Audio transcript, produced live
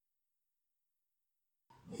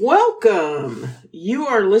Welcome! You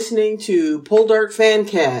are listening to Poldark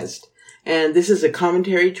Fancast, and this is a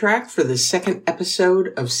commentary track for the second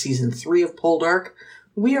episode of Season 3 of Poldark.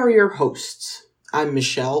 We are your hosts. I'm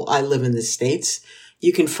Michelle. I live in the States.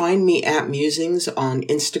 You can find me at Musings on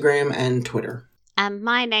Instagram and Twitter. And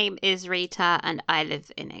my name is Rita, and I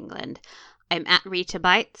live in England. I'm at Rita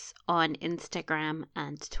Bites on Instagram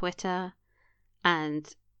and Twitter. And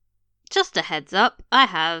just a heads up, I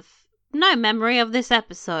have no memory of this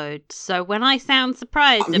episode, so when I sound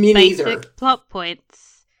surprised at basic plot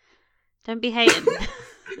points, don't be hating.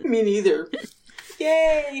 Me neither.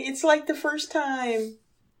 Yay, it's like the first time.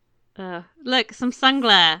 Look, some sun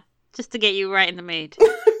glare, just to get you right in the mood.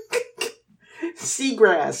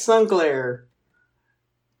 Seagrass, sun glare.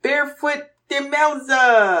 Barefoot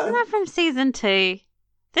Demelza. Isn't that from season 2?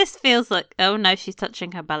 This feels like... Oh no, she's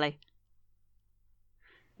touching her belly.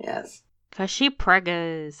 Yes. Because she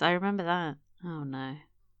preggers. I remember that. Oh no.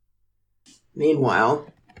 Meanwhile...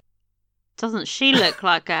 Doesn't she look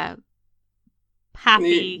like a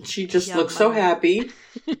happy... She just looks so happy.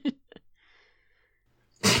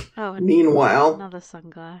 Oh, meanwhile... Another sun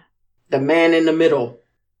glare. The man in the middle.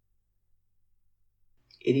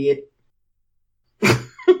 Idiot.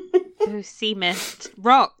 Ooh, sea mist.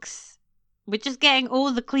 Rocks. We're just getting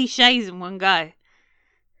all the cliches in one go.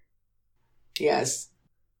 Yes.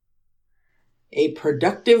 A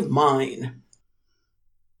productive mind.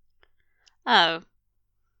 Oh.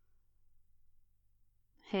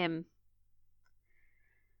 Him.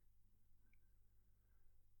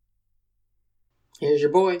 Here's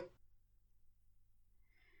your boy.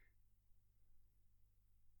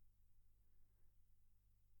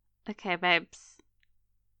 Okay, babes.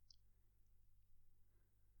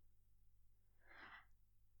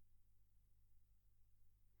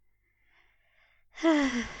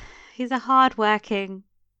 He's a hard-working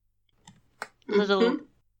little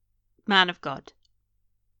man of God.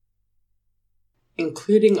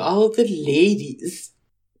 Including all the ladies.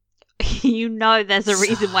 You know there's a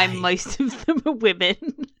reason why most of them are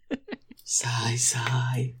women. Sigh,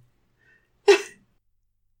 sigh.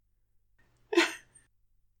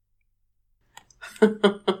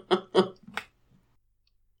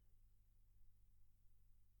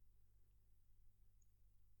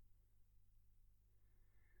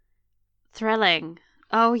 Thrilling.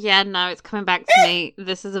 Oh yeah, no, it's coming back to me.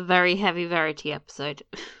 This is a very heavy Verity episode.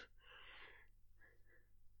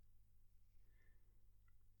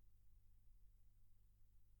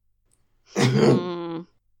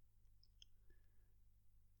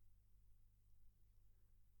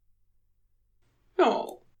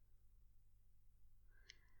 Oh.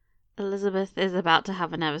 Elizabeth is about to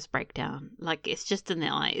have a nervous breakdown. Like, it's just in the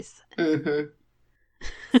eyes. Mm-hmm.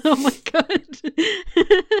 Oh my god.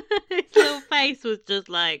 His little face was just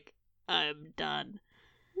like, I'm done.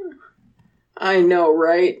 I know,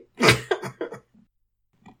 right?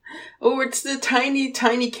 Oh, it's the tiny,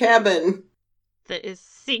 tiny cabin. That is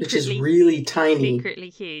secretly... Which is really tiny. Secretly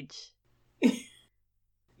huge.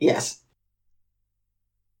 Yes.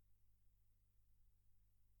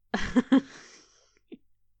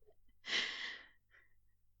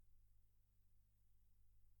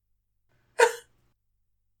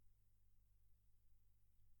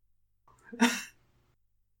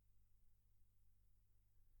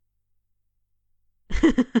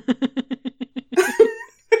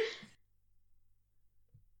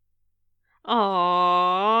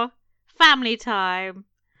 Aww. Family time.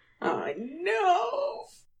 I know.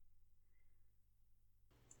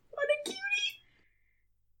 What a cutie.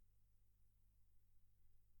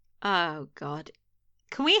 Oh, God.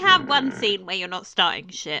 Can we have one scene where you're not starting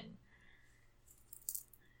shit?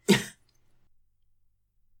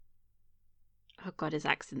 Oh, God, his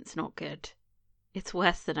accent's not good. It's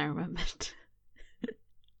worse than I remembered.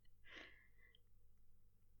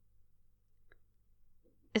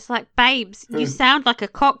 It's like, babes, you sound like a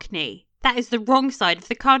Cockney. That is the wrong side of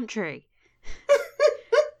the country.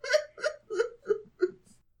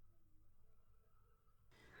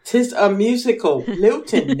 'Tis a musical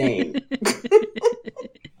Luton name.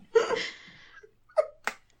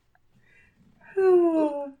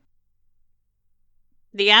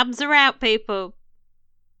 The abs are out, people.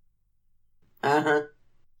 Uh-huh.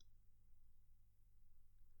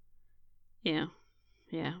 Yeah.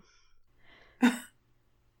 Yeah.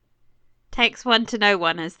 Takes one to know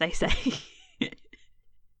one, as they say.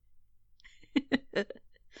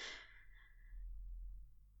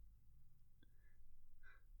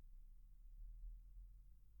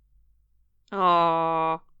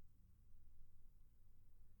 Aww.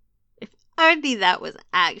 If only that was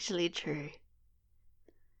actually true.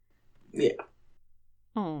 Yeah.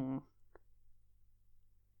 Oh.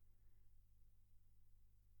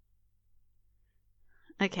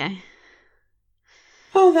 Okay.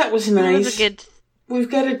 Oh, that was nice. That was a good... We've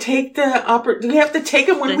got to take the we have to take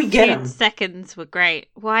them when we get them. The seconds were great.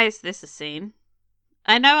 Why is this a scene?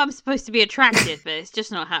 I know I'm supposed to be attracted, but it's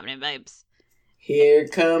just not happening, babes. Here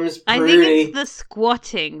comes Prudy. I think it's the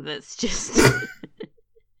squatting that's just...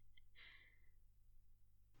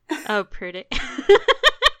 Oh, Prudy.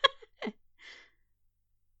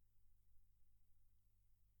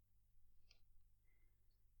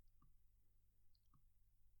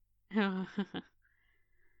 Oh.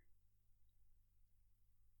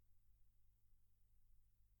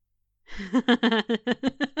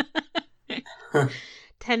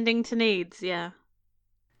 Tending to needs, yeah.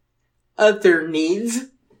 Other needs.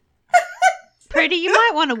 Prudy, you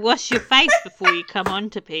might want to wash your face before you come on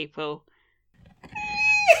to people.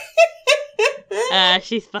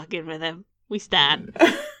 She's fucking with him. We stand.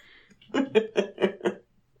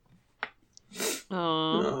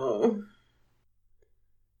 Oh.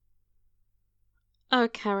 Oh,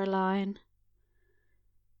 Caroline.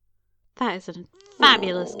 That is a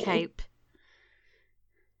fabulous cape.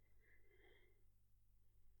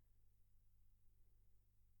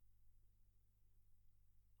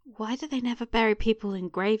 Why do they never bury people in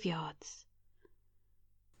graveyards?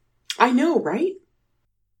 I know, right?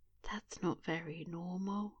 That's not very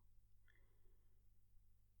normal.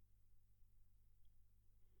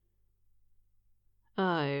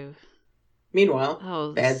 Oh.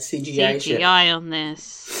 Meanwhile, bad CGI shit. CGI on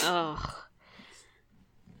this. Ugh.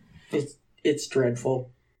 It's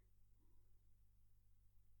dreadful.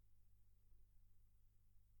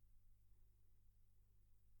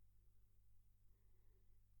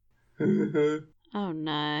 Mm-hmm. Oh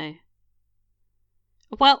no.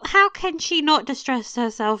 Well, how can she not distress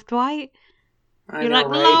herself, Dwight? You're know, like,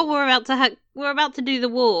 right? "Lol, we're about to do the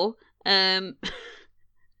war. Don't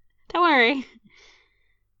worry."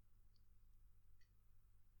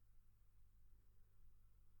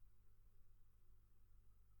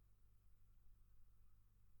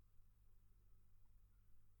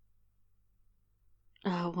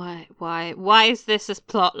 Oh, why is this a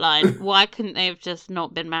plot line? Why couldn't they have just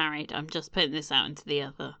not been married? I'm just putting this out into the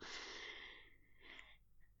other.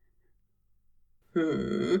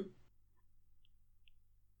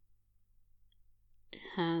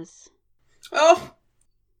 Has. Oh! One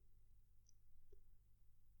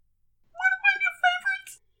of my new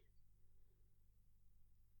favorites!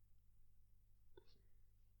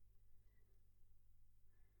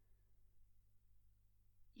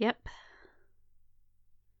 Yep.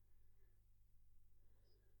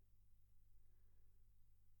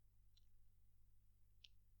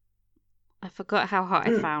 I forgot how hot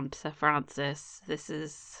I found Sir Francis. This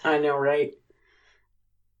is... I know, right?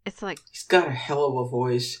 It's like... He's got a hell of a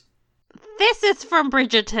voice. This is from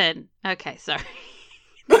Bridgerton. Okay, sorry.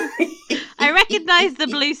 I recognized the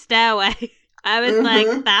blue stairway. I was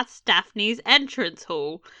like, that's Daphne's entrance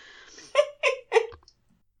hall.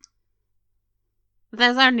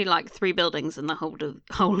 There's only like 3 buildings in the whole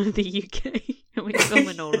of the UK. And we film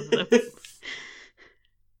in all of them.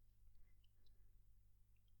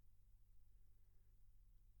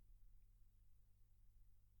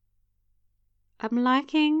 I'm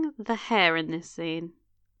liking the hair in this scene.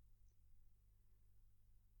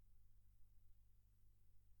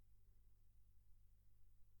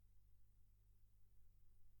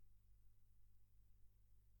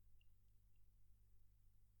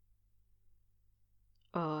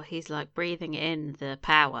 Oh, he's like breathing in the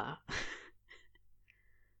power.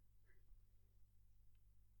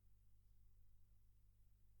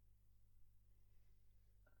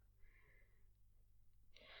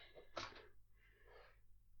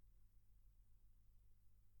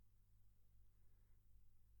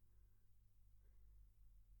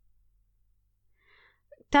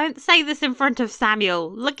 Don't say this in front of Samuel.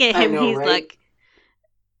 Look at him. Know, he's right? like...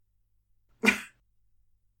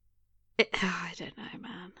 I don't know,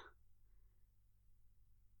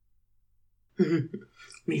 man.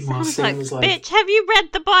 Meanwhile, Sam was like... Bitch, have you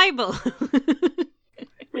read the Bible?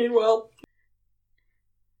 Meanwhile...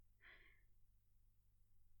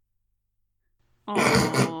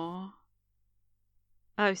 Aww.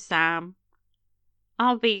 Oh, Sam.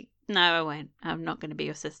 I'll be... No, I won't. I'm not going to be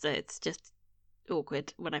your sister. It's just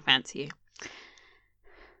awkward when I fancy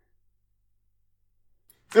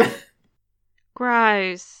you.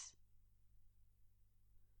 Gross.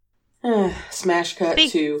 Smash cut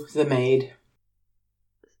to the maid.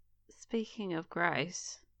 Speaking of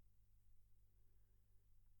gross,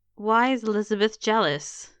 why is Elizabeth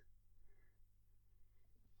jealous?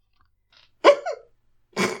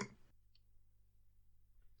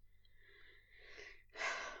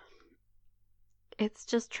 It's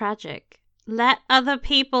just tragic. Let other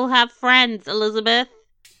people have friends, Elizabeth.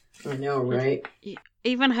 I know, right?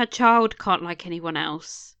 Even her child can't like anyone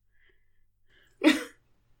else.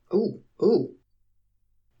 Ooh.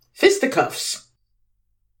 Fisticuffs.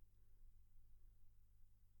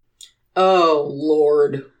 Oh,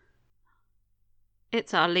 Lord.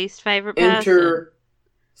 It's our least favorite person. Enter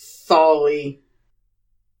Thawley.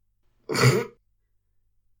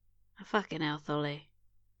 Fucking hell, Thawley.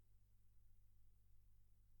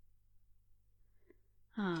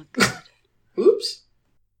 Oh, God. Oops.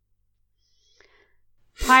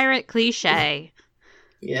 Pirate cliche.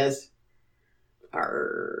 Yes.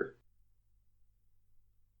 Arr.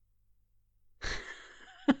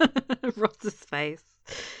 Ross's face.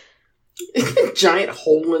 Giant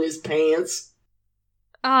hole in his pants.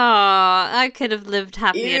 Oh, I could have lived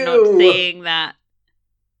happier Ew. not seeing that.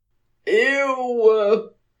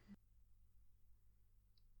 Ew.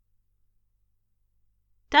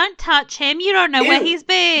 Don't touch him. You don't know where he's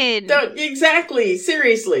been. Exactly.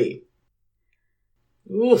 Seriously.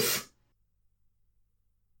 Oof.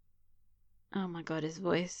 Oh my God, his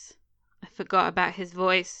voice. I forgot about his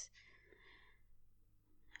voice.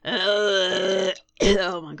 Oh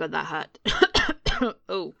my God, that hurt.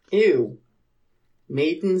 Oh. Ew.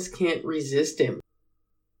 Maidens can't resist him.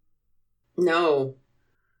 No.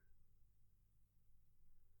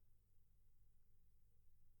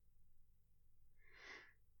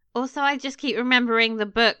 Also, I just keep remembering the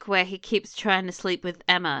book where he keeps trying to sleep with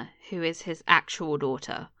Emma, who is his actual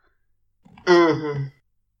daughter. Mm-hmm.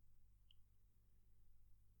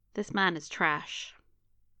 This man is trash.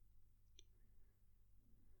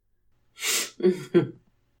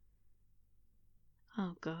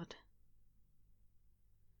 Oh, God.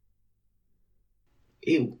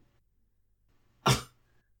 Ew.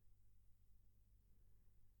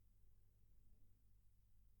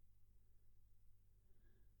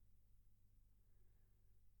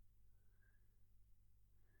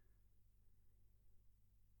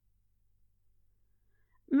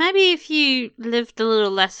 Maybe if you lived a little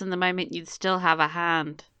less in the moment, you'd still have a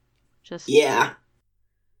hand. Just Yeah.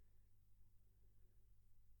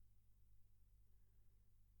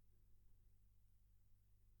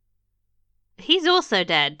 He's also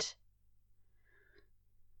dead.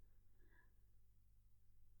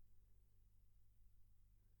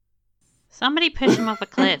 Somebody push him off a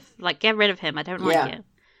cliff. Like, get rid of him. I don't like it.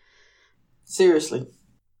 Seriously.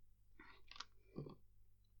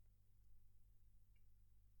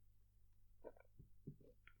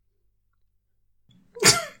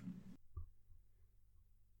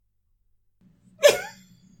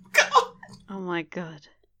 Oh my God.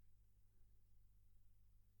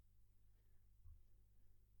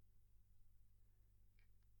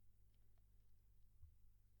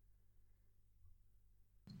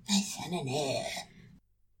 My son and heir.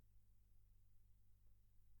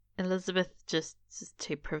 Elizabeth just is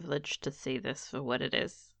too privileged to see this for what it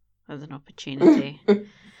is, as an opportunity.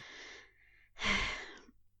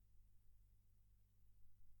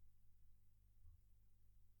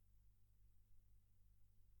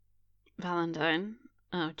 Valentine.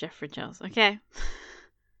 Oh, Jeffrey Giles. Okay.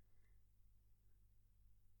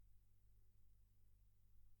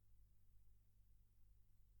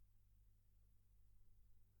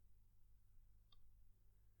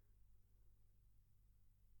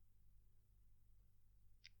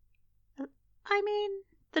 I mean,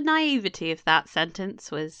 the naivety of that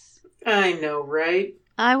sentence was... I know, right?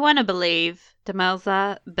 I want to believe,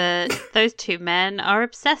 Demelza, but those two men are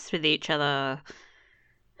obsessed with each other.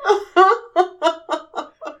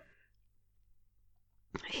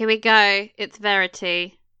 Here we go. It's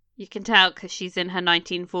Verity. You can tell because she's in her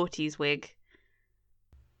 1940s wig.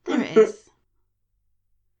 There it is.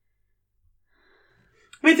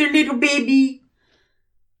 With her little baby.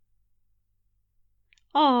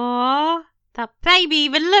 Aww, that baby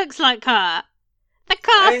even looks like her. The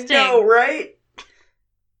casting. I know, right?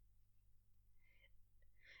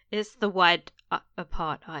 It's the wide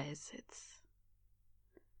apart eyes. It's...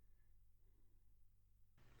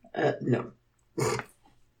 No.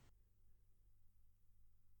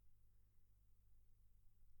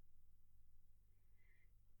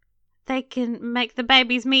 They can make the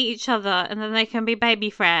babies meet each other and then they can be baby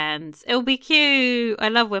friends. It'll be cute. I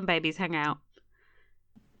love when babies hang out.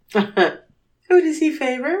 Who does he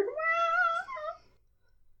favor?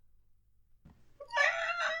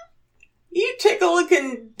 You take a look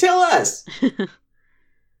and tell us.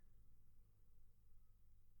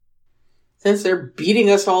 Since they're beating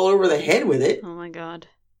us all over the head with it. Oh my God.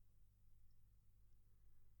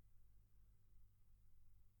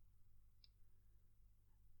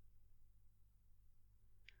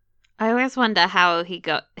 I always just wonder how he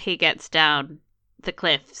gets down the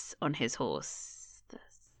cliffs on his horse.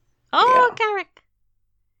 Oh, Garrick.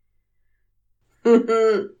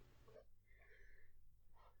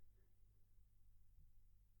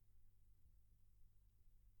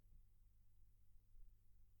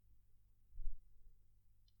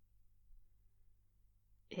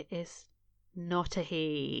 It is not a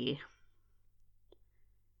he.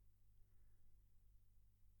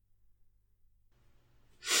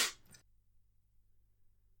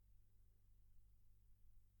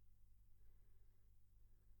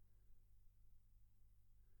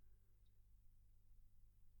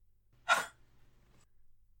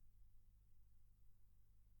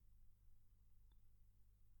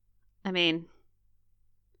 I mean,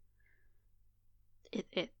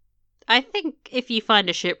 I think if you find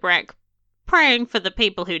a shipwreck, praying for the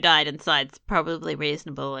people who died inside's probably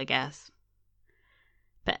reasonable, I guess.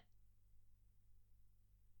 But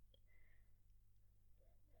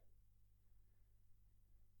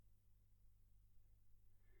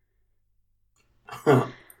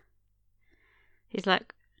he's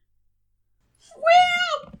like,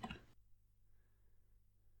 well,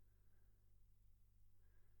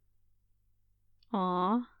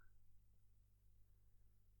 aw.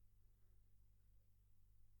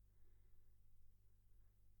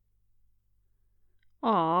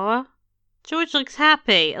 Aw. George looks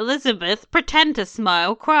happy. Elizabeth, pretend to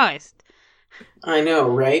smile. Christ. I know,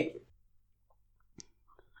 right?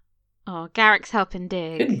 Oh, Garrick's helping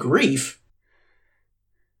dig. Good grief.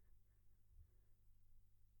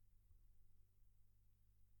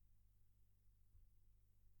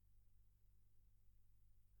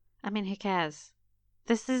 I mean, who cares?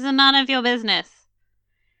 This is none of your business.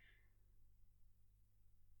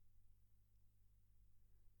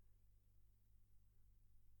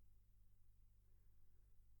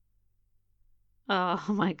 Oh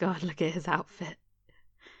my god, look at his outfit.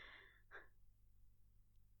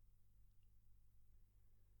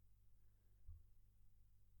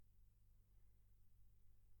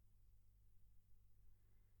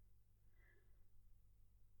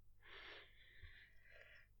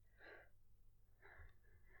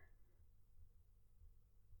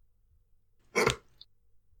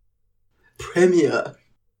 Premiere.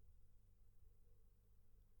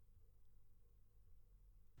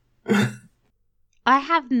 I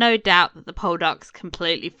have no doubt that the Poldarks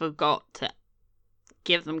completely forgot to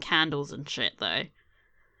give them candles and shit, though.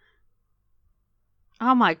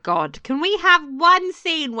 Oh my god, can we have one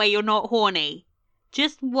scene where you're not horny?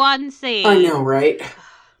 Just one scene. I know, right?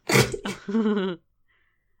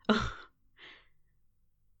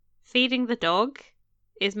 Feeding the dog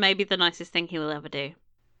is maybe the nicest thing he will ever do.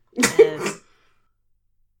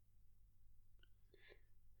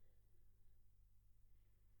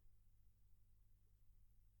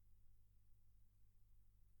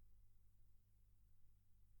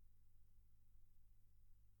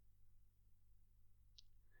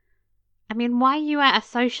 I mean, why are you at a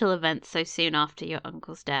social event so soon after your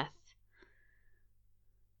uncle's death?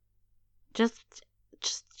 Just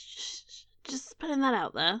putting that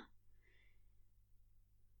out there.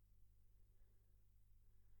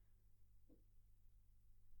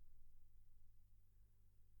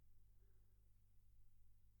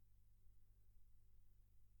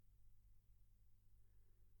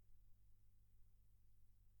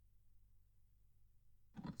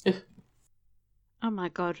 Oh my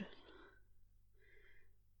god.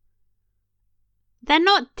 They're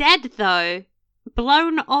not dead, though.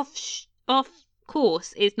 Blown off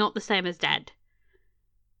course is not the same as dead.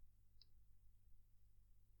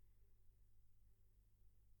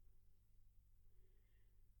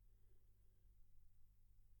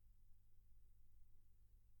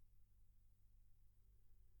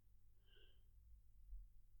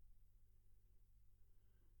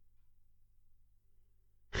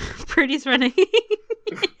 Prudy's running.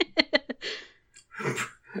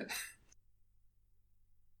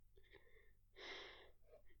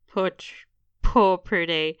 Poor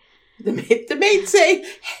Prudy. The maid say...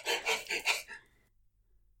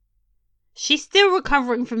 She's still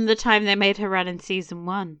recovering from the time they made her run in season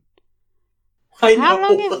 1. I know. How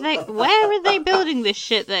long have they... Where are they building this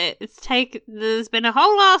shit that there's been a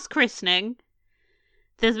whole ass christening.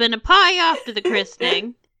 There's been a party after the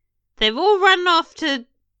christening. They've all run off to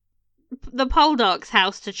the Poldark's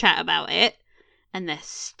house to chat about it. And they're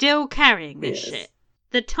still carrying this shit.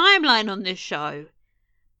 The timeline on this show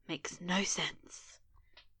makes no sense.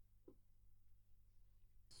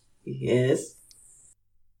 Yes.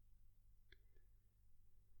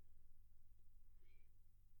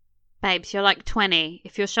 Babes, you're like 20.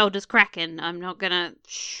 If your shoulder's cracking, I'm not gonna...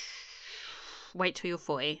 Wait till you're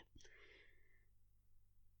 40.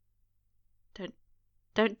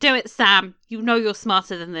 Don't do it, Sam. You know you're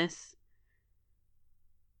smarter than this.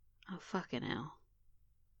 Oh, fucking hell.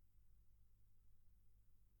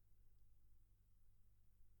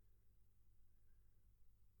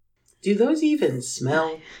 Do those even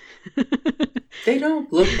smell? They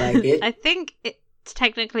don't look like it. I think it's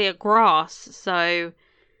technically a grass, so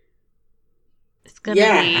it's gonna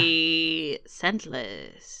be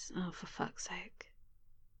scentless. Oh, for fuck's sake.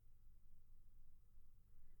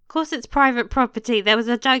 Of course it's private property. There was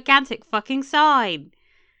a gigantic fucking sign.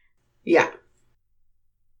 Yeah.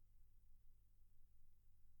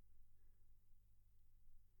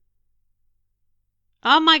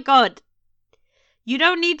 Oh my god. You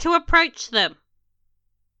don't need to approach them.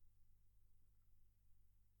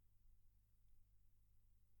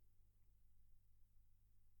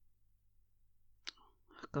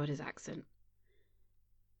 Oh god, his accent.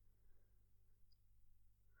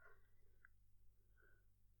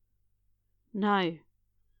 No.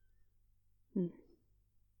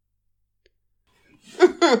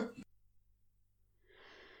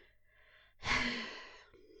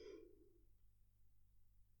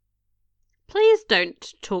 Please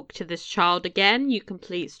don't talk to this child again, you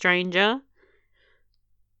complete stranger.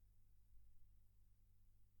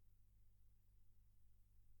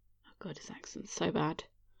 Oh god, his accent's so bad.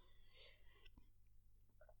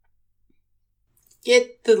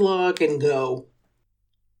 Get the log and go.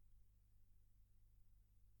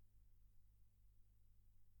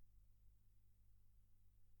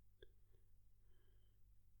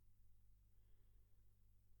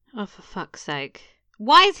 Oh, for fuck's sake.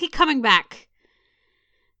 Why is he coming back?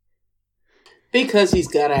 Because he's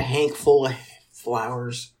got a hank full of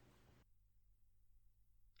flowers.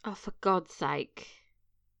 Oh, for God's sake.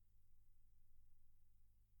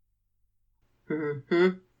 Mm-hmm.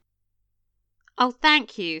 Oh,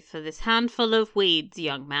 thank you for this handful of weeds,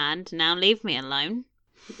 young man. Now leave me alone.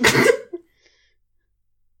 The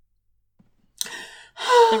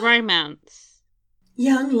romance.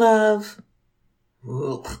 Young love.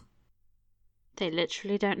 Ugh. They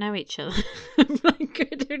literally don't know each other. Like,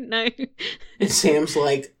 I don't know. And Sam is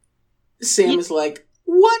like,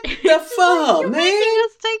 what the fuck, You're man? making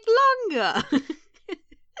us take longer.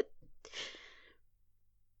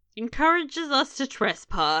 Encourages us to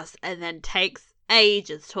trespass and then takes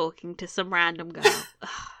ages talking to some random girl.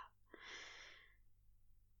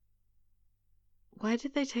 Why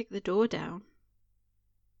did they take the door down?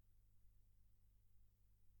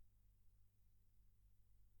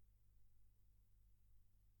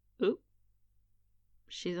 Oop.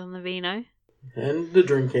 She's on the vino. And the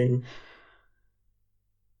drinking.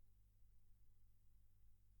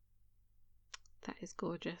 That is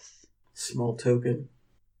gorgeous. Small token.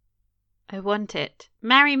 I want it.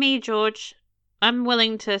 Marry me, George. I'm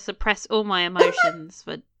willing to suppress all my emotions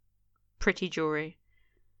for pretty jewelry.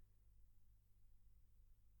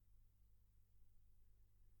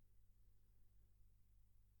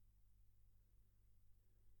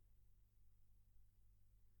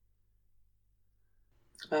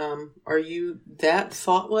 Are you that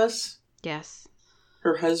thoughtless? Yes.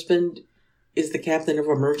 Her husband is the captain of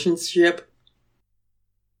a merchant ship.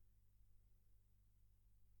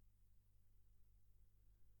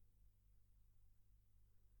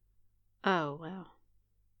 Oh, wow.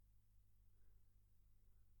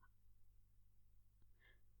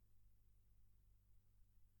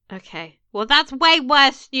 Okay. Well, that's way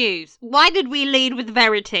worse news. Why did we lead with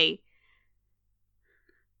Verity?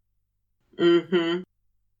 Mm-hmm.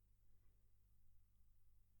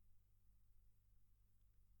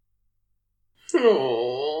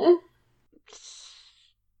 Aww.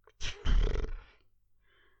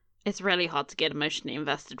 It's really hard to get emotionally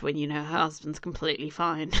invested when you know her husband's completely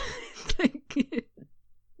fine.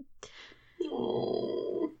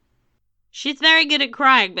 Aww. She's very good at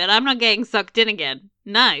crying, but I'm not getting sucked in again.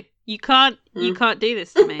 No, you can't do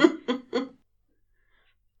this to me.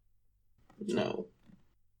 No.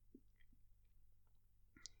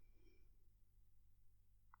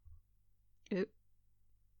 Ooh.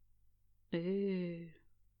 Ooh.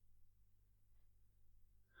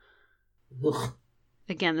 Ugh.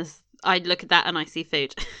 Again, I look at that and I see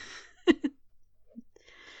food.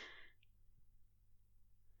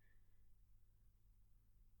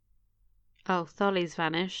 Oh, Tholly's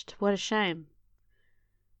vanished. What a shame.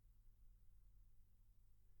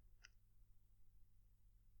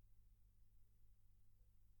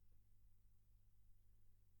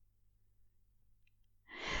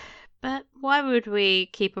 But why would we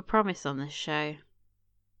keep a promise on this show?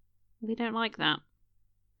 We don't like that.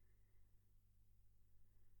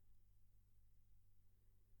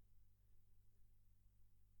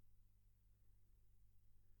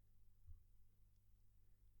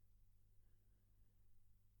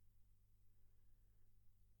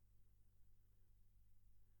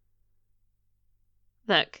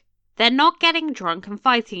 Look, they're not getting drunk and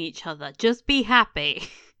fighting each other. Just be happy.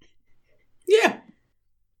 Yeah.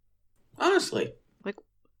 Honestly. Like,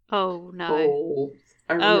 oh no. Oh,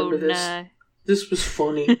 I remember this. No. This was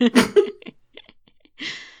funny.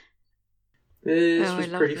 This was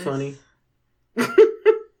pretty funny.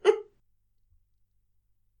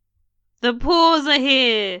 The paws are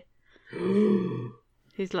here.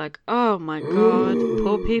 He's like, oh my god,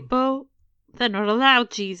 poor people. They're not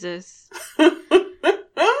allowed Jesus.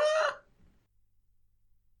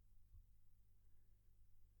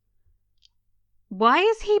 Why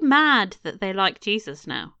is he mad that they like Jesus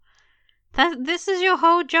now? This is your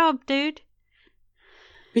whole job, dude.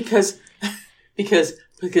 Because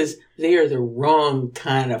they are the wrong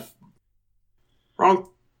kind of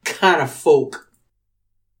folk.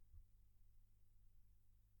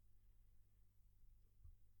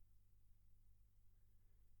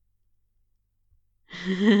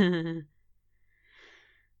 You're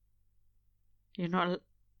not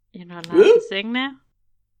allowed to sing now?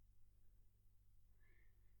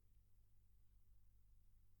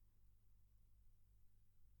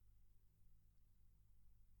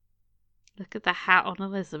 Look at the hat on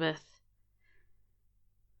Elizabeth.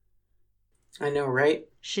 I know, right?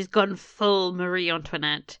 She's gone full Marie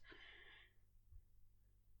Antoinette.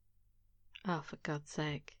 Oh, for God's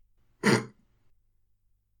sake.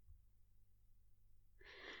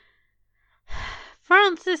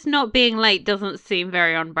 Francis not being late doesn't seem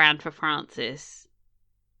very on brand for Francis.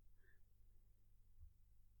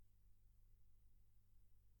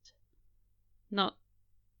 Not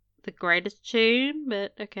the greatest tune,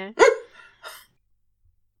 but okay.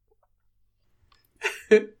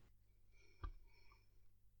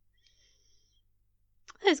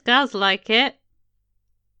 Those girls like it.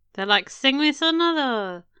 They're like, sing me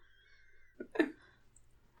another.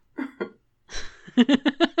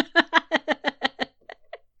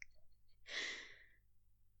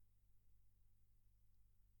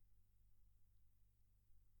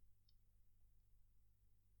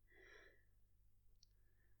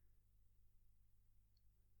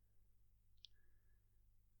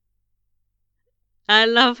 I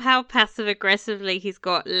love how passive-aggressively he's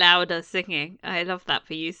got louder singing. I love that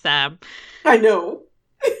for you, Sam. I know.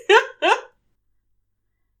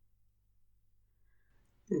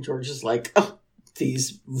 And George is like, oh,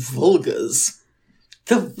 these vulgars.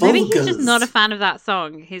 The vulgars. Maybe he's just not a fan of that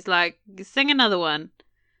song. He's like, sing another one.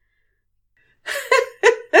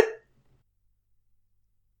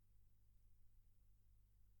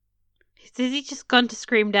 Has he just gone to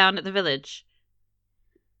scream down at the village?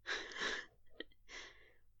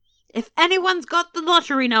 If anyone's got the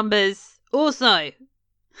lottery numbers, also.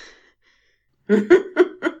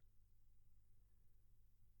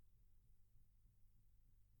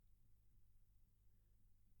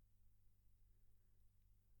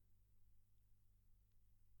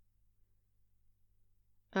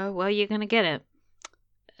 Oh, well, you're going to get it.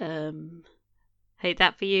 Hate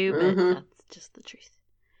that for you, but that's just the truth.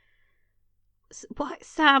 What,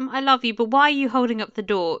 Sam, I love you, but why are you holding up the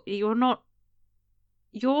door? You're not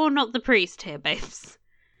the priest here, babes.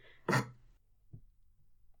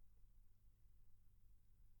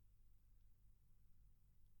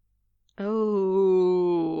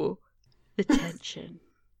 Oh, the tension.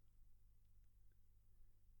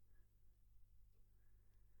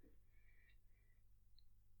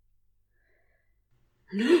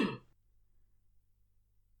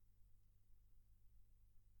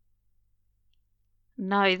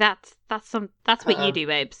 No, that's what you do,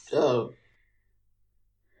 babes. Oh.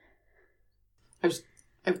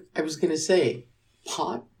 I was gonna say,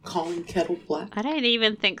 pot calling kettle black. I don't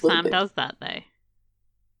even think Sam does that, though.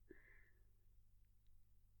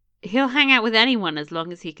 He'll hang out with anyone as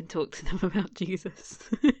long as he can talk to them about Jesus.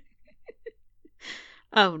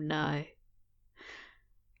 Oh no.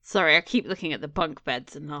 Sorry, I keep looking at the bunk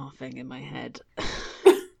beds and laughing in my head.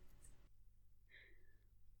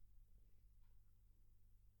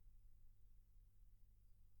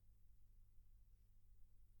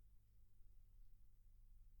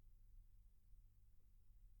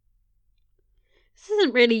 This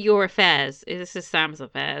isn't really your affairs. This is Sam's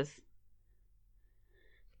affairs.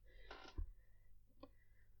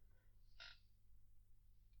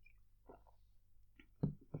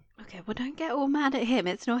 Okay, well, don't get all mad at him.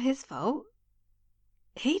 It's not his fault.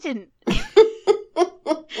 He didn't.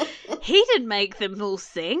 He didn't make them all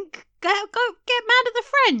sink. Go get mad at the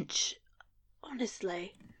French.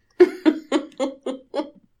 Honestly.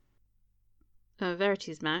 Oh,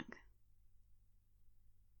 Verity's back.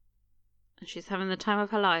 And she's having the time of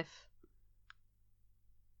her life.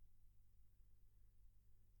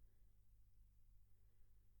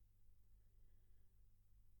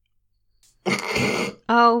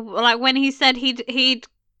 Oh, like when he said he'd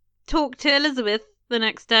talk to Elizabeth the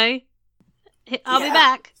next day. I'll be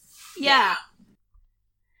back. Yeah.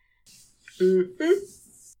 Mm-hmm.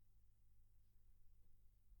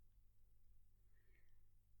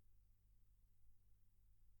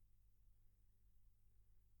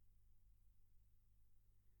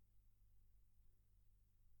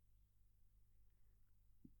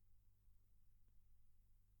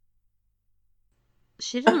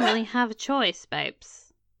 She didn't really have a choice,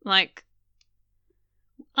 babes. Like,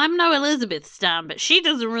 I'm no Elizabeth Stan, but she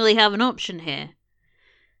doesn't really have an option here.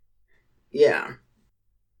 Yeah.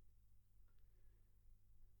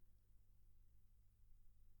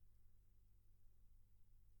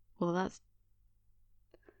 Well, that's...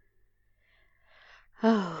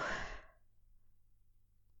 Oh...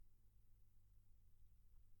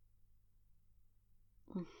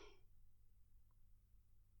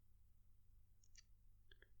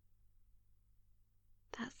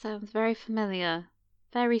 That sounds very familiar.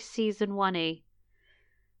 Very season 1-y.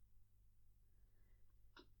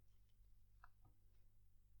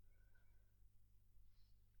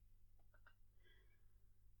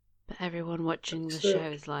 But everyone watching the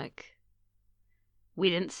show is like,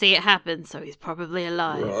 we didn't see it happen, so he's probably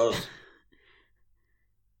alive.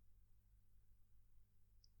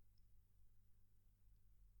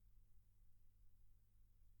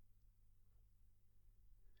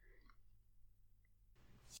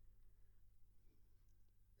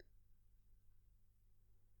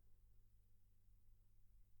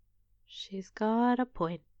 She's got a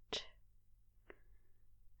point.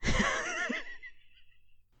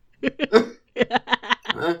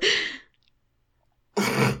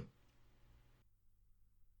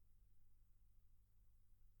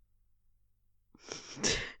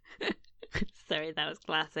 Sorry, that was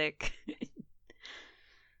classic.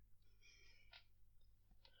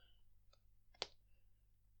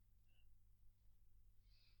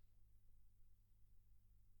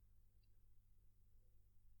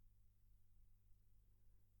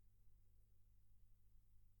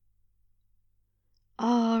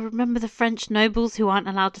 Oh, remember the French nobles who aren't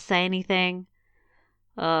allowed to say anything?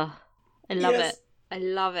 Oh, I love it. I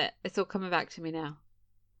love it. It's all coming back to me now.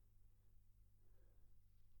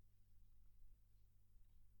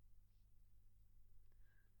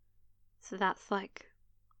 So that's like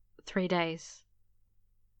 3 days.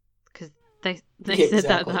 Because they said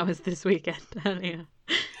that was this weekend earlier.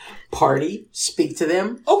 Party, speak to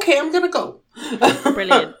them. Okay, I'm gonna go.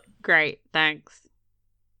 Brilliant. Great, thanks.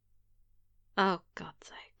 Oh, God's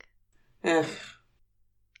sake.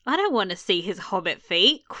 I don't want to see his hobbit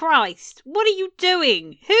feet. Christ, what are you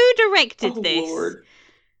doing? Who directed this? Lord.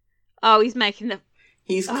 Oh, he's making the...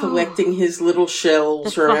 He's collecting his little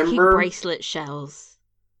shells, the remember? fucking bracelet shells.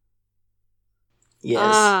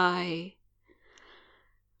 Yes.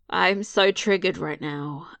 I'm so triggered right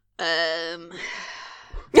now.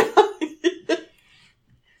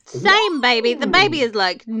 Same, baby. The baby is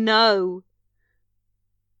like, no.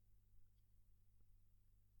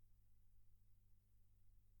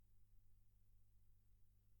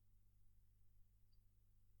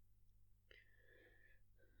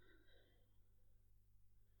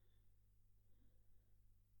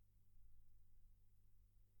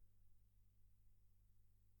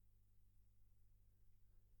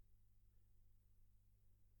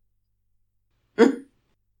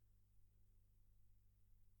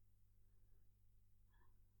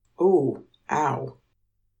 Oh, ow.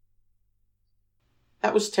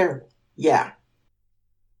 That was terrible. Yeah.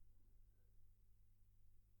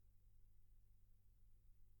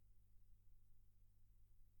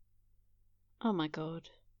 Oh my God.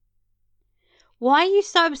 Why are you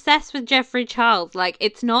so obsessed with Jeffrey Charles? Like,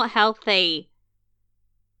 it's not healthy.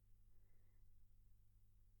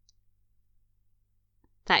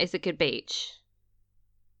 That is a good beach.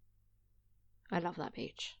 I love that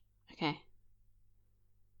beach. Okay.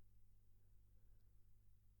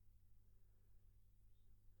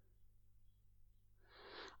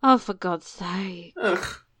 Oh, for God's sake.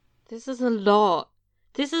 Ugh. This is a lot.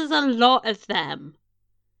 This is a lot of them.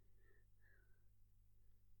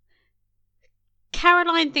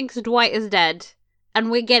 Caroline thinks Dwight is dead, and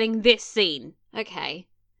we're getting this scene. Okay.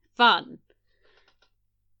 Fun.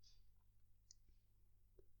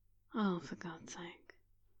 Oh, for God's sake.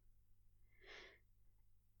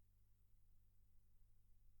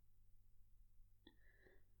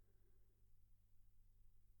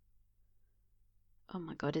 Oh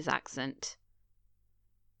my God, his accent.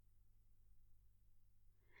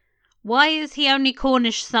 Why is he only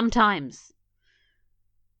Cornish sometimes?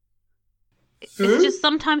 It's just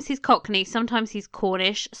sometimes he's Cockney, sometimes he's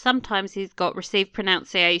Cornish, sometimes he's got received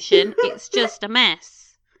pronunciation. It's just a mess.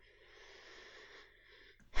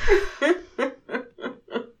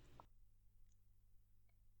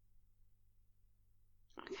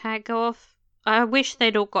 Okay, go off. I wish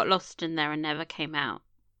they'd all got lost in there and never came out.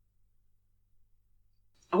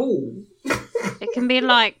 Oh. It can be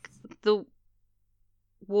like the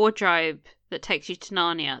wardrobe that takes you to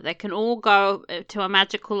Narnia. They can all go to a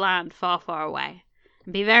magical land far, far away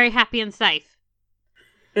and be very happy and safe.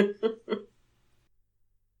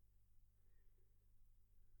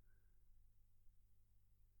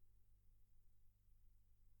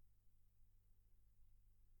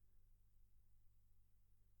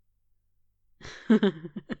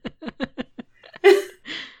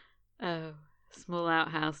 Oh, small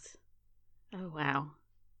outhouse. Oh, wow.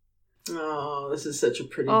 Oh, this is such a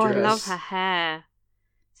pretty dress. dress. I love her hair.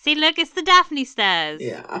 See, look, it's the Daphne stairs.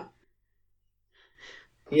 Yeah.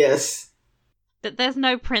 Yes. But there's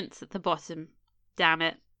no prince at the bottom. Damn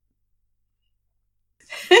it.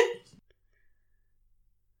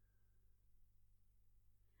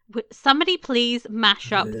 Somebody please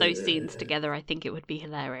mash up those scenes together. I think it would be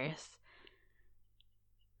hilarious.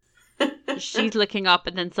 She's looking up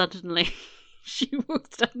and then suddenly she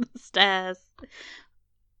walks down the stairs.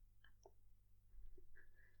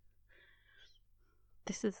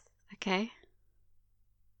 This is okay.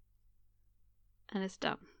 And it's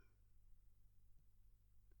done.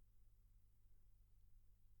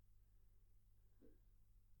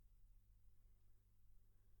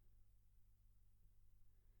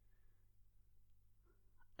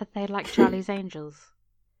 Are they like Charlie's Angels?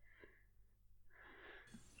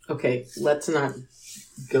 Okay, let's not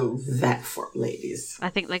go that far, ladies. I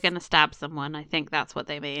think they're going to stab someone. I think that's what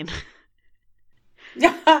they mean.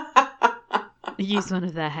 Use one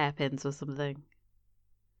of their hairpins or something.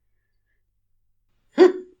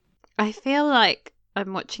 I feel like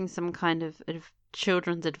I'm watching some kind of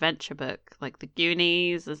children's adventure book. Like the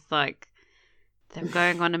Goonies is like them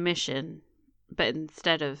going on a mission, but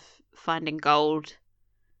instead of finding gold,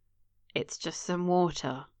 it's just some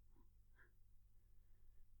water.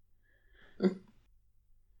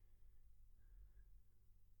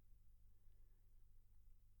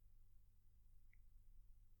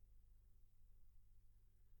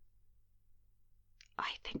 I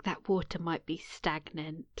think that water might be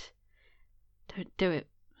stagnant. Don't do it.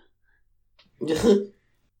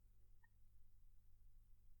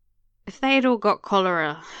 If they had all got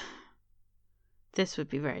cholera, this would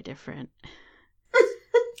be very different.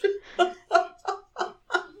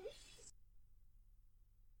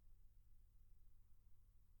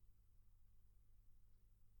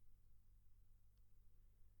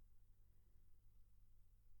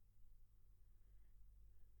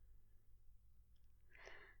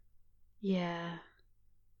 Yeah.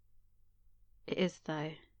 It is,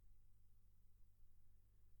 though.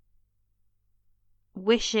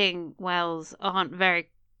 Wishing wells aren't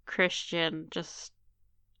very Christian,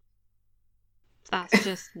 that's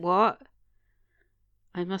just what?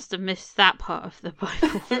 I must have missed that part of the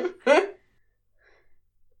Bible.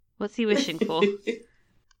 What's he wishing for?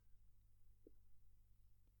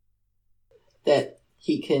 That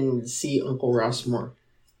he can see Uncle Ross more.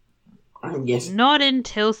 I'm guessing. Not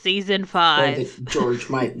until season 5. Or that George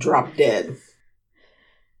might drop dead.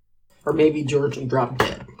 Or maybe George will drop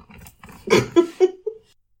dead.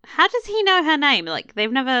 How does he know her name? Like,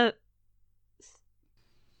 they've never...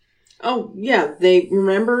 Oh, yeah, they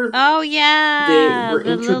remember... Oh, yeah! They were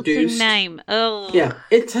the introduced... lilting name. Oh. Yeah,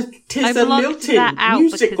 tis a lilting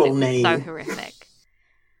musical name. So horrific.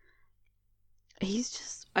 He's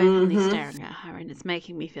just openly staring at her and it's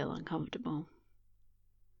making me feel uncomfortable.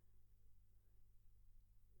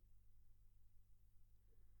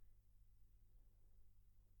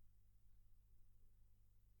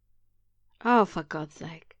 Oh, for God's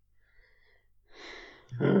sake.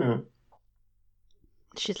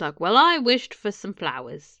 She's like, well, I wished for some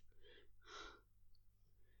flowers.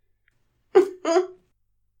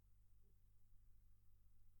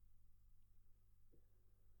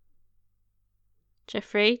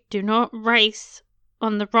 Jeffrey, do not race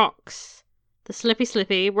on the rocks. The slippy,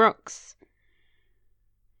 slippy rocks.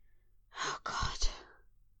 Oh, God.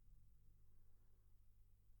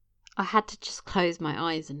 I had to just close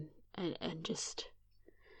my eyes and just...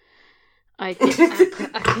 I could,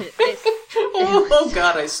 oh,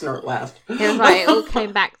 God, I snort laughed. It was like it all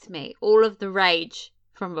came back to me. All of the rage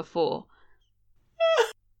from before.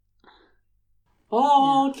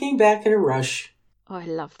 All came back in a rush. Oh, I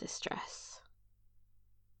love this dress.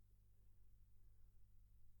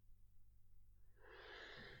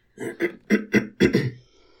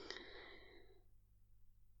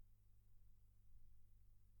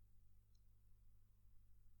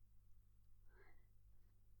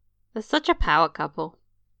 They're such a power couple.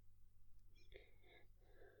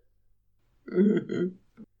 Mhm.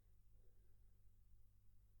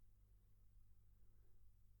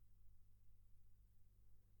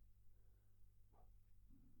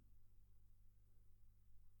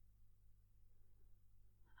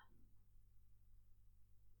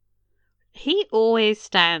 He always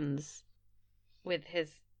stands with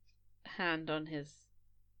his hand on his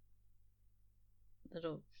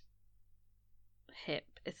little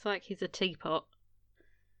hip. It's like he's a teapot.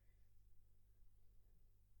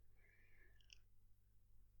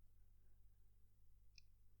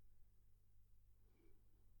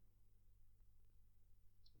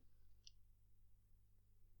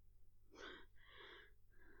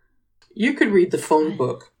 You could read the phone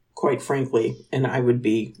book, quite frankly, and I would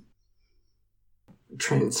be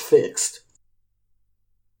transfixed.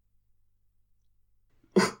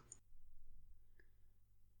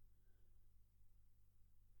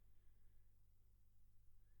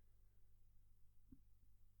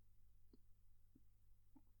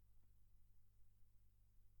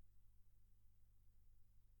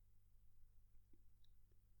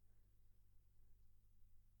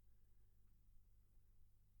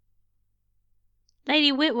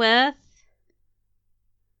 Lady Whitworth.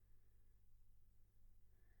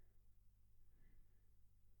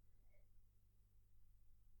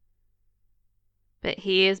 But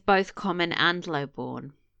he is both common and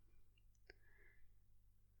lowborn.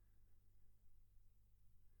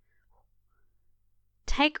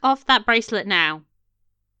 Take off that bracelet now.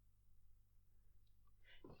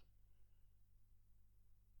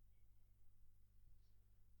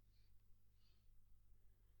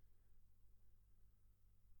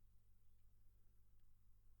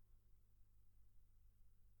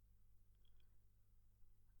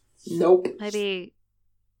 Nope. Maybe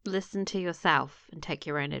listen to yourself and take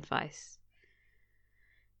your own advice.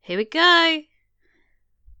 Here we go.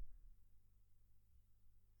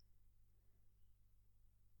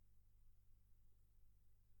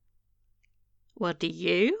 What do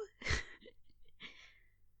you?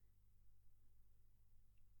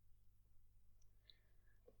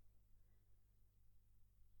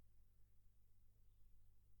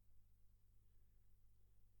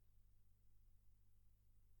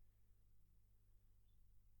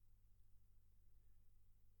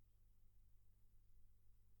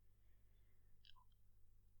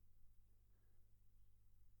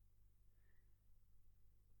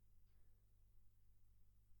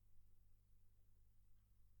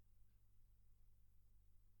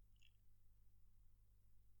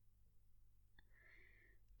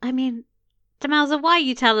 I mean, Demelza, why are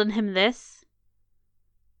you telling him this?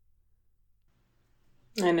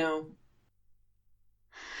 I know.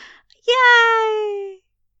 Yay!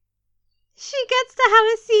 She gets to have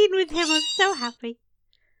a scene with him. I'm so happy.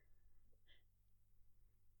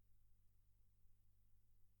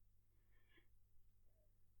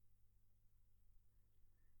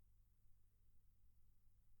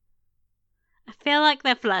 I feel like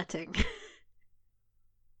they're flirting.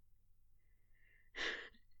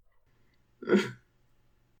 The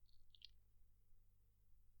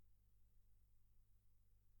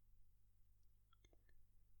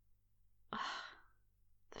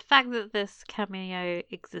fact that this cameo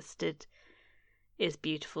existed is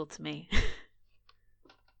beautiful to me.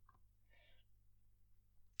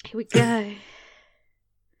 Here we go.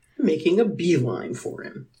 Making a beeline for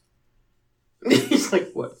him. He's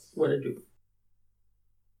like, what? What'd I do?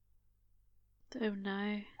 Oh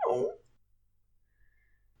no. Oh.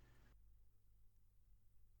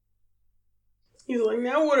 He's like,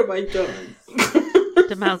 now what have I done?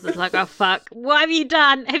 Demelza's like, oh fuck. What have you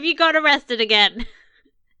done? Have you got arrested again?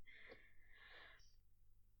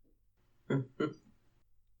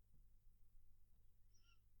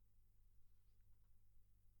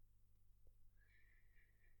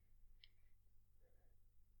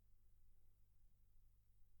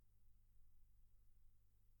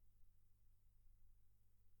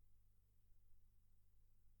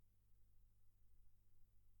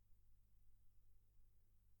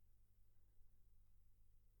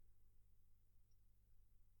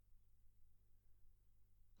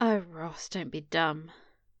 Oh, Ross, don't be dumb.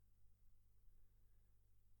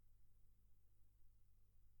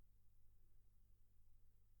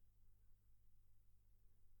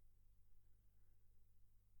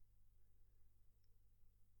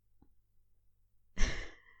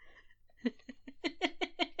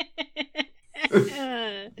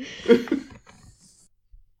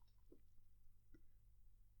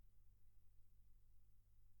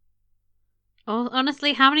 Oh,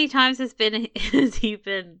 honestly, how many times has he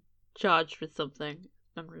been charged with something?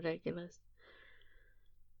 It's been ridiculous.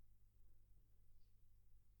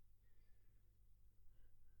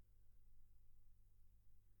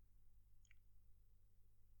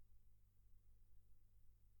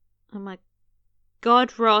 Oh my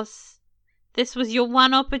God, Ross. This was your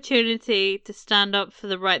one opportunity to stand up for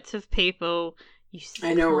the rights of people you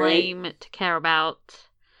I know, right? claim to care about.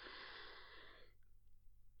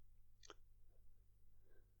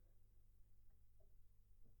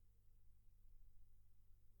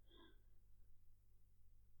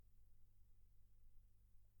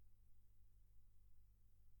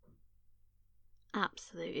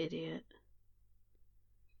 Absolute idiot.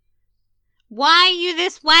 Why are you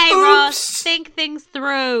this way, Oops. Ross? Think things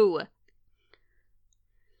through.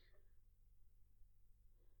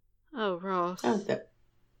 Oh, Ross. Oh, that...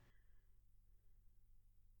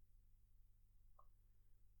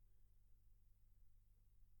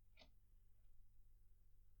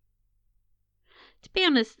 To be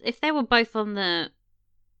honest, if they were both there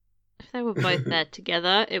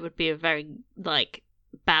together, it would be a very, like,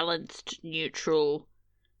 balanced, neutral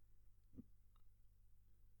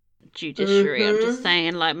judiciary. I'm just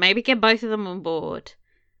saying, like, maybe get both of them on board.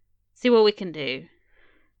 See what we can do.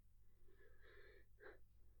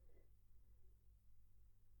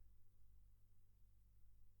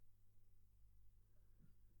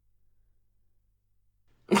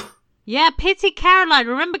 Yeah, pity Caroline.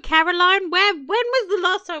 Remember Caroline? When was the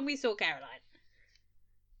last time we saw Caroline?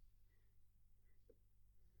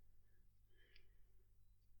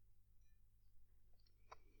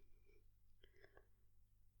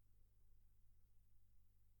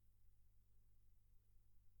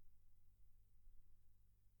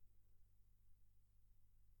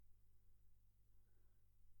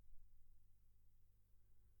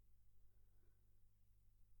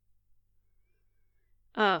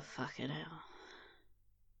 Oh, fucking hell.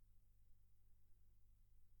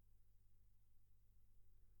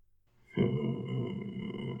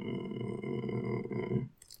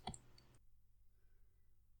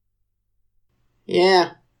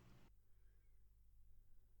 Yeah.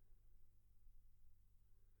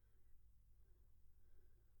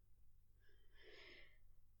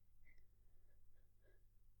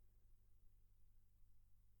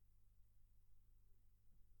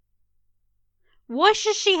 Why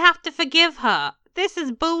should she have to forgive her? This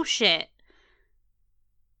is bullshit.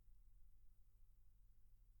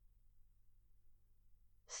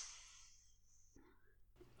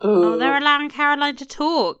 Oh, they're allowing Caroline to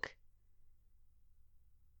talk.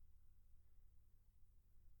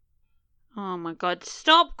 Oh my God.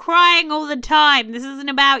 Stop crying all the time. This isn't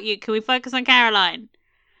about you. Can we focus on Caroline?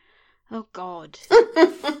 Oh God.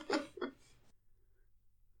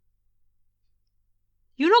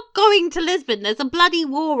 You're not going to Lisbon. There's a bloody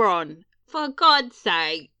war on. For God's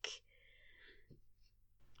sake.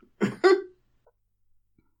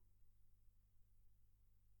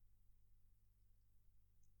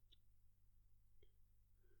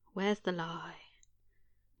 Where's the lie?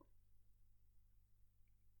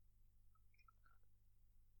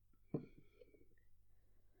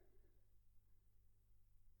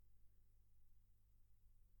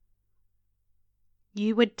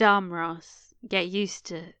 You were dumb, Ross. Get used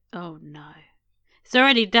to it. Oh no. It's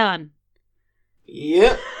already done.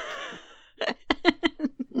 Yep.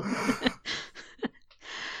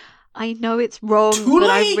 I know it's wrong, Too but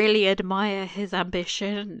I late. really admire his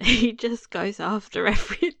ambition. He just goes after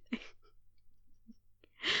everything.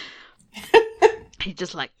 He's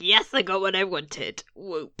just like, yes, I got what I wanted.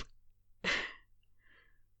 Whoop.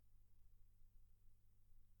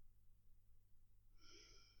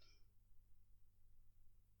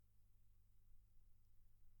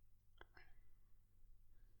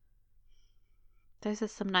 Those are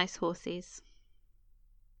some nice horses.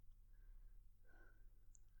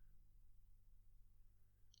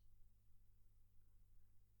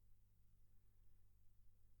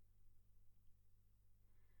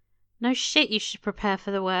 No shit, you should prepare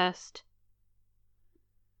for the worst.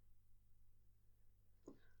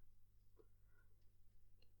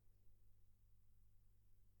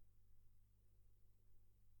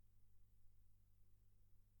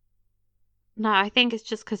 No, I think it's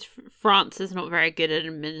just because France is not very good at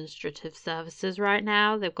administrative services right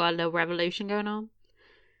now. They've got a little revolution going on.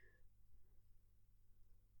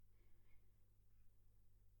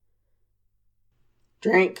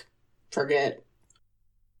 Drink. Forget.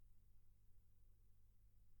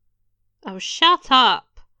 Oh, shut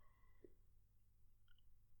up.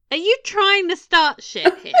 Are you trying to start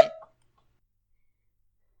shit here?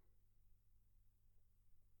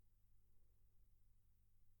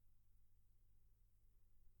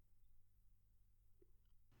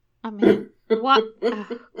 I mean, what? Oh,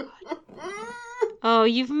 God. Oh,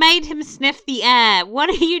 you've made him sniff the air.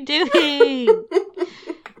 What are you doing?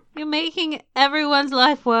 You're making everyone's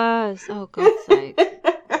life worse. Oh, God's sake.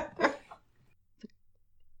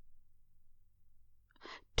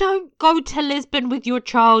 Don't go to Lisbon with your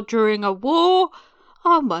child during a war.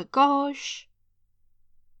 Oh my gosh.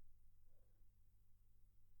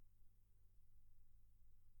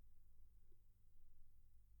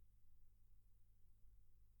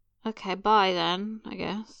 Okay, bye then, I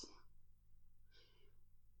guess.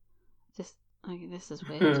 This is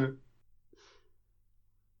weird.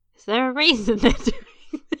 Is there a reason they're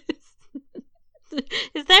doing this?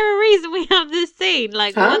 Is there a reason we have this scene?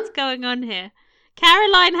 Like, what's going on here?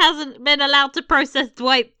 Caroline hasn't been allowed to process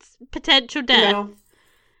Dwight's potential death. No.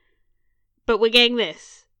 But we're getting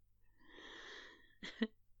this.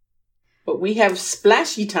 But we have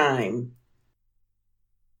splashy time.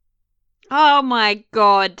 Oh my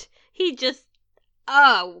god.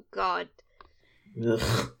 Oh god.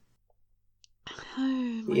 Ugh.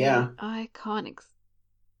 Oh, yeah. I can't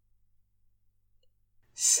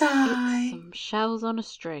sigh. It's some shells on a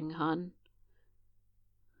string, hun.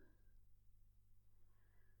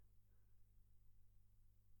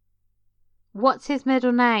 What's his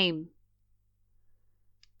middle name?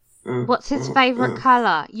 What's his favourite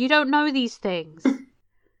colour? You don't know these things.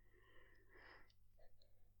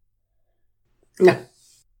 No.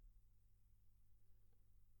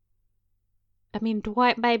 I mean,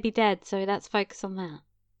 Dwight may be dead, so let's focus on that.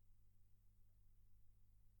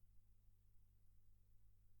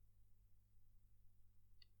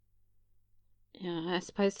 Yeah, I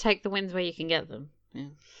suppose take the wins where you can get them. Yeah.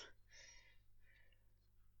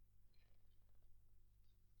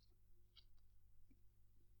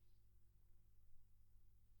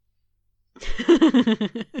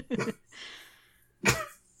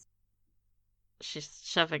 She's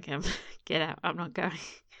shoving him. Get out. I'm not going.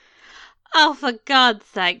 Oh, for God's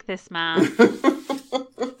sake, this man.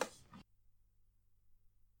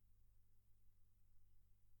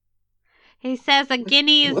 He says a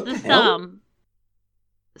guinea is the sum.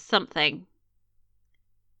 Something.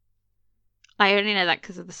 I only know that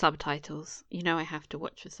because of the subtitles. You know I have to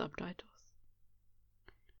watch the subtitles.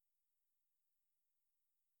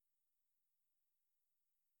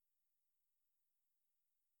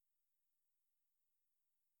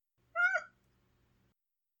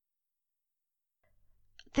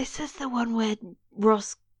 This is the one where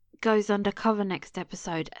Ross goes undercover next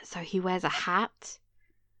episode, so he wears a hat.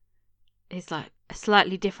 It's like a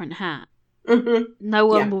slightly different hat. Mm-hmm. No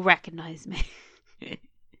one will recognise me.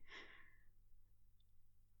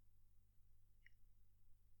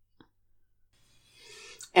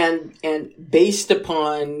 and based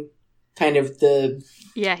upon kind of the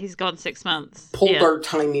he's gone 6 months. Poldark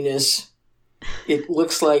timiness, it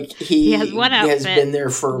looks like he has one outfit, has been there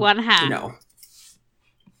for one hat. You know.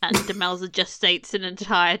 And Demelza just states an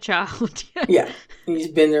entire child. Yeah, he's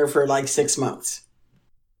been there for like 6 months.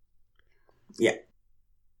 Yeah.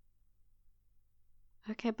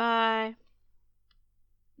 Okay, bye.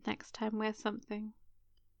 Next time wear something.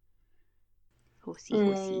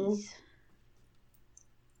 Horsies.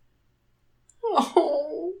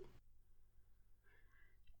 Oh.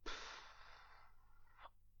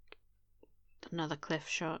 Another cliff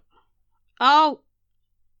shot. Oh!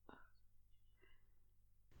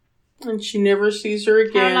 And she never sees her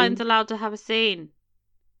again. Caroline's allowed to have a scene.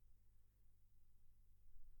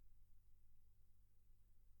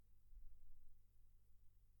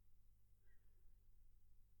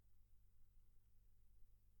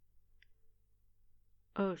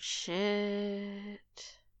 Oh,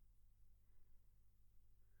 shit.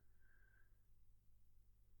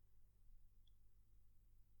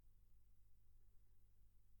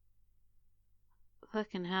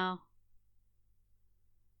 Fucking hell.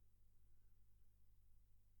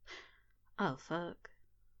 Oh, fuck.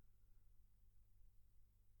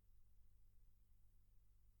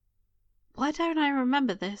 Why don't I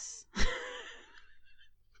remember this?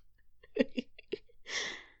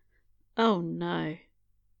 Oh, no.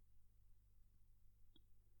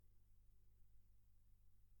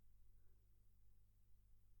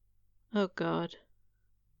 Oh, God.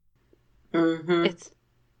 Mm-hmm. It's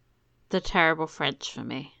the terrible French for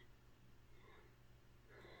me.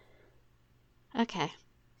 Okay.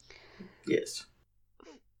 Yes.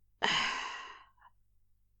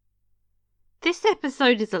 This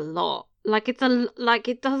episode is a lot. It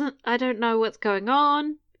doesn't, I don't know what's going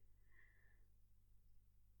on.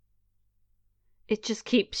 It just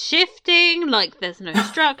keeps shifting, there's no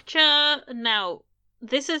structure, and now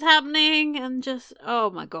this is happening, and just, oh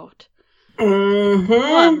my God. Mm-hmm.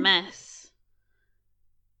 What a mess.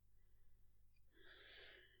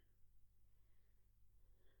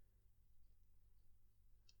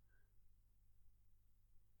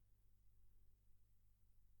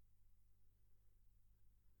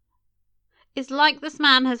 It's like this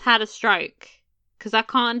man has had a stroke, because I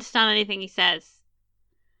can't understand anything he says.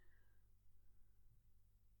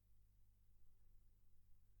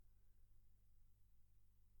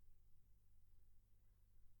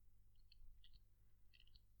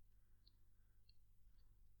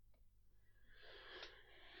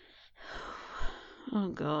 Oh,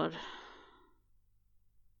 God.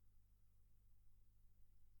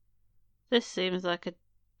 This seems like a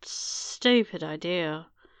stupid idea.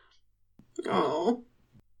 Oh.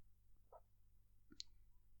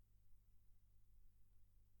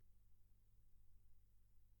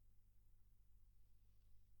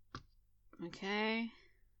 Okay.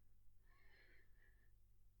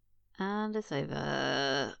 And it's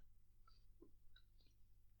over.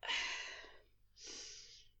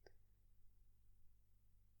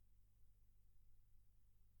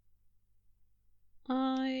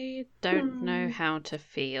 I don't know how to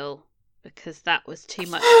feel, because that was too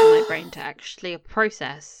much for my brain to actually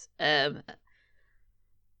process.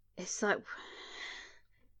 It's like,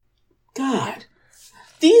 God,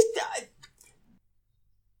 these.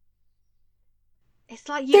 It's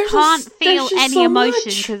like you can't feel any so emotion,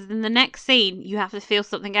 much. because in the next scene you have to feel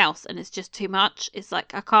something else, and it's just too much. It's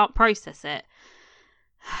like I can't process it.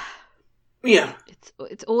 Yeah,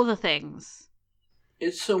 it's all the things.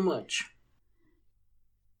 It's so much.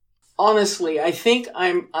 Honestly, I think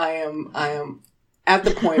I am at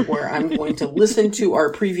the point where I'm going to listen to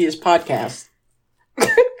our previous podcast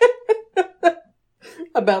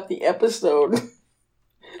about the episode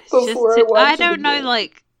before I watch I it don't know, again.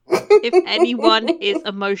 like, if anyone is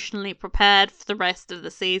emotionally prepared for the rest of the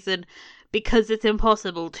season, because it's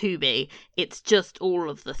impossible to be. It's just all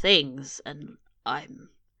of the things, and I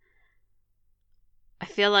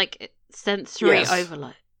feel like sensory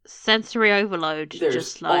overload. Sensory overload. There's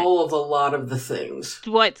just like all of a lot of the things.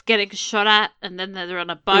 Dwight's getting shot at, and then they're on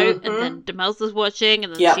a boat, and then Demelza's watching,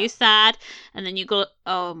 and then she's sad, and then you got,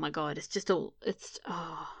 oh my God, it's just all, it's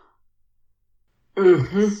all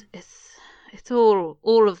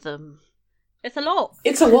of them. It's a lot.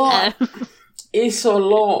 It's a lot. It's a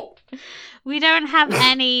lot. We don't have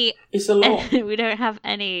any. It's a lot. We don't have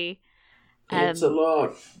any. It's a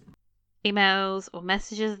lot. Emails or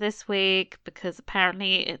messages this week, because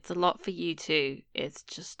apparently it's a lot for you too. It's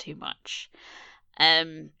just too much.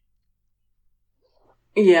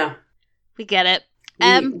 Yeah. We get it.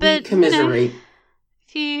 We but commiserate.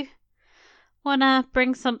 If you wanna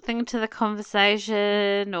bring something to the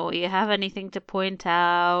conversation, or you have anything to point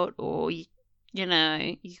out, or you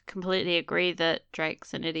completely agree that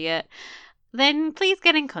Drake's an idiot, then please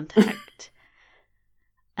get in contact.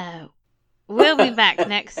 We'll be back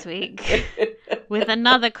next week with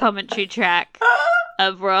another commentary track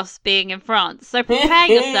of Ross being in France. So prepare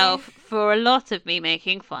yourself for a lot of me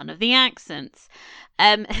making fun of the accents.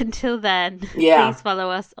 Until then, please follow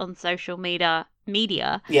us on social media.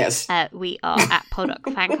 Yes. We are at Poldark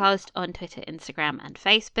Fancast on Twitter, Instagram, and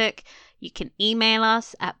Facebook. You can email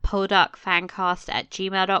us at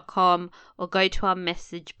poldarkfancast@gmail.com, or go to our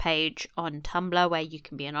message page on Tumblr where you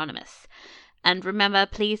can be anonymous. And remember,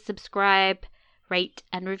 please subscribe, rate,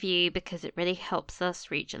 and review, because it really helps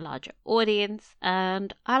us reach a larger audience,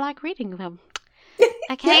 and I like reading them.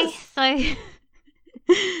 Okay, so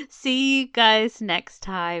see you guys next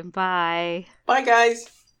time. Bye. Bye,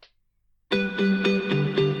 guys.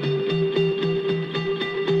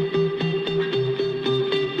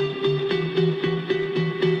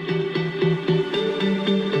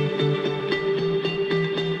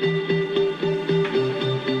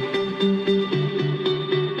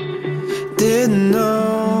 Didn't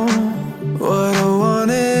know what I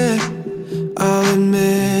wanted, I'll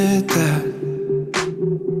admit that.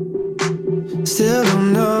 Still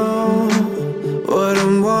don't know what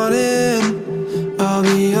I'm wanting, I'll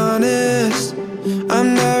be honest.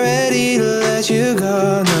 I'm not ready to let you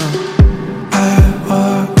go now. I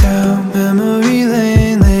walk down memory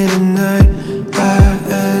lane late at night, I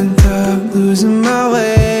end up losing my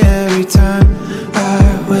way every time.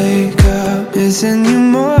 I wake up missing you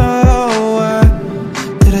more.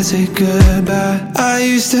 I say goodbye. I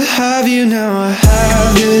used to have you, now I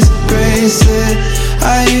have this bracelet.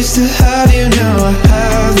 I used to have you, now I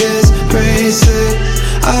have this bracelet.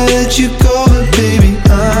 I let you go, but baby,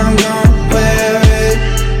 I'm gonna wear it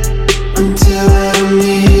until I don't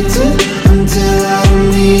need to, until I don't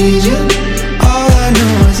need you. All I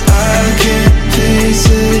know is I can't face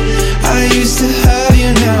it. I used to have you,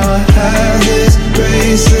 now I have this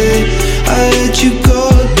bracelet. I let you go,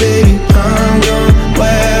 but baby, I'm gonna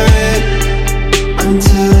wear it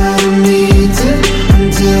until I don't need to,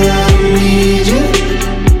 until I don't need you.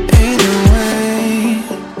 Ain't no way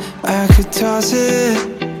I could toss it,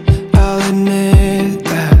 I'll admit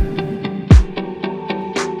that.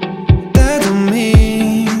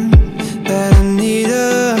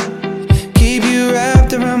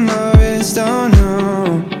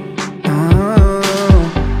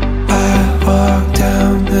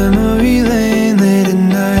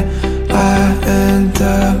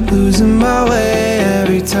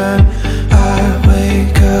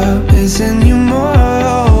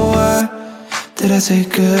 say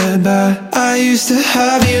goodbye. I used to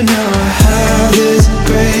have you, now I have this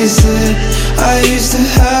bracelet. I used to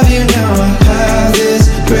have you, now I have this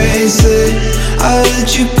bracelet. I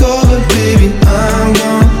let you go, but baby, I'm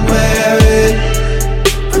gonna wear it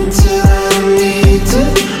until I don't need to,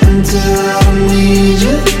 until I don't need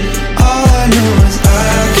you. All I know is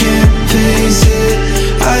I can't face it.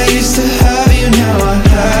 I used to have you, now I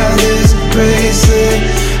have this bracelet.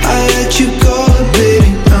 I let you go, but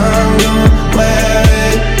baby, I'm gonna wear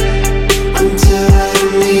it until I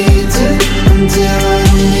don't need to, until I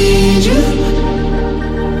don't need you.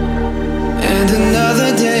 And another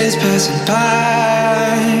day is passing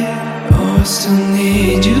by. Oh, I still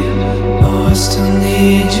need you. Oh, I still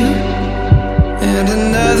need you. And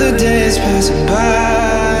another day is passing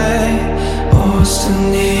by. Oh, I still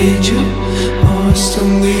need you. Oh, I still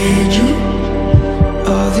need you.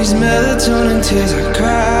 All these melatonin tears I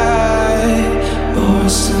cry. Oh, I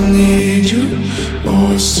still need you.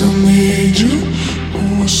 Oh, I still need you.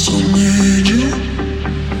 Oh, I still need you.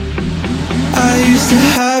 I used to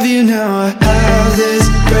have you, now I have this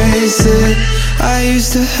bracelet. I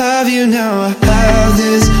used to have you, now I have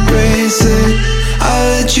this bracelet. I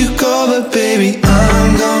let you go, but baby,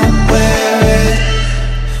 I'm gonna wear it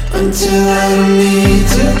until I don't need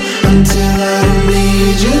to, until I don't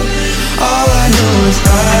need you.